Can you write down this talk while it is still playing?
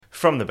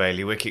From the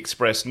Bailiwick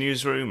Express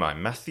newsroom,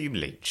 I'm Matthew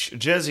Leach.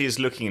 Jersey is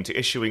looking into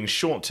issuing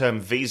short-term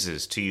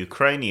visas to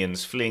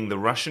Ukrainians fleeing the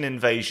Russian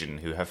invasion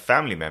who have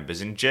family members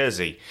in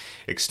Jersey.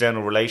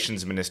 External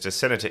Relations Minister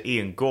Senator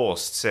Ian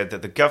Gorst said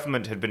that the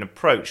government had been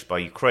approached by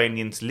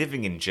Ukrainians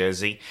living in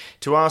Jersey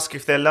to ask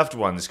if their loved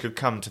ones could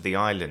come to the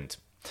island.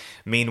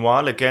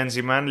 Meanwhile, a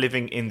Guernsey man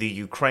living in the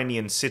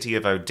Ukrainian city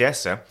of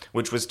Odessa,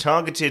 which was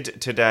targeted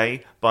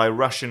today by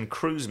Russian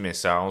cruise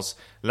missiles,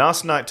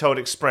 last night told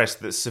Express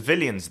that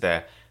civilians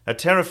there are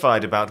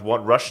terrified about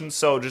what Russian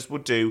soldiers will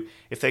do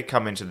if they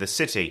come into the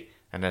city,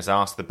 and has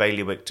asked the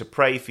bailiwick to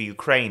pray for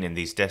Ukraine in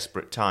these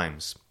desperate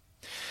times.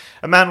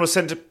 A man was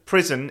sent to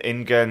prison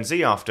in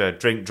Guernsey after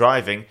drink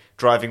driving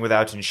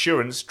without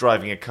insurance,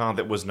 driving a car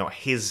that was not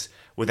his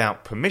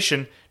without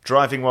permission,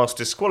 driving whilst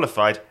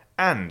disqualified,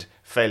 and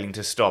failing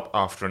to stop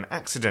after an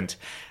accident.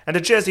 And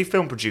a Jersey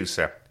film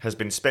producer has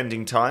been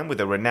spending time with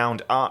a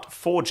renowned art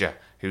forger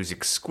whose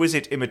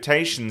exquisite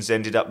imitations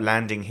ended up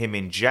landing him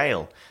in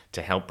jail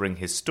to help bring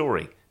his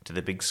story to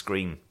the big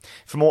screen.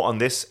 For more on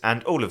this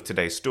and all of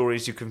today's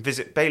stories, you can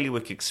visit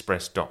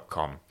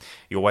bailiwickexpress.com.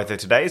 Your weather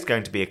today is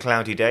going to be a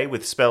cloudy day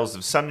with spells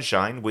of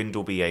sunshine. Wind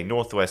will be a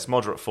northwest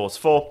moderate force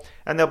 4,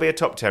 and there'll be a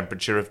top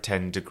temperature of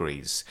 10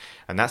 degrees.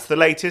 And that's the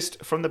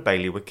latest from the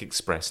Bailiwick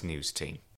Express news team.